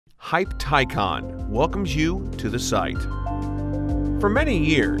HYIPTycoon welcomes you to the site. For many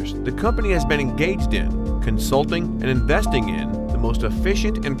years, the company has been engaged in, consulting, and investing in the most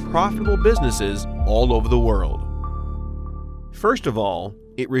efficient and profitable businesses all over the world. First of all,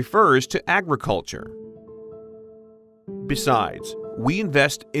 it refers to agriculture. Besides, we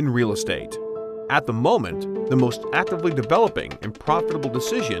invest in real estate. At the moment, the most actively developing and profitable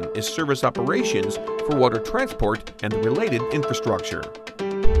decision is service operations for water transport and the related infrastructure.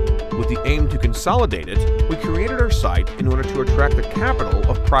 With the aim to consolidate it, we created our site in order to attract the capital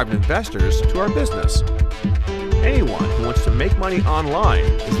of private investors to our business. Anyone who wants to make money online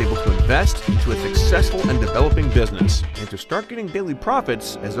is able to invest into a successful and developing business and to start getting daily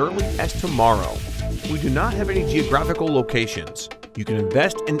profits as early as tomorrow. We do not have any geographical locations. You can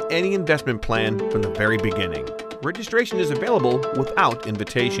invest in any investment plan from the very beginning. Registration is available without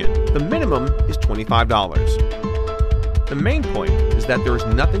invitation. The minimum is $25. The main point is that there is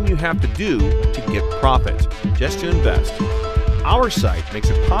nothing you have to do to get profit, just to invest. Our site makes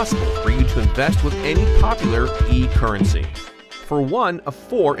it possible for you to invest with any popular e-currency for one of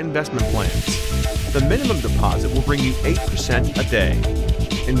 4 investment plans. The minimum deposit will bring you 8% a day.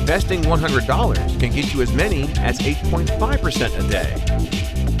 Investing $100 can get you as many as 8.5% a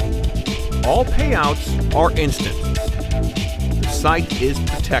day. All payouts are instant. The site is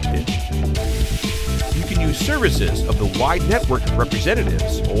protected. You can use services of the wide network of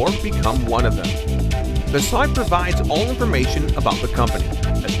representatives or become one of them. The site provides all information about the company,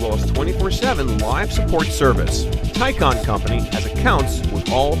 as well as 24/7 live support service. HYIPTycoon Company has accounts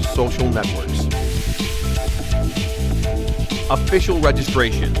with all social networks. Official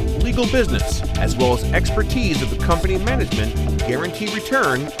registration, legal business, as well as expertise of the company management guarantee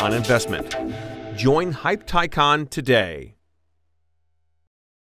return on investment. Join HYIPTycoon today.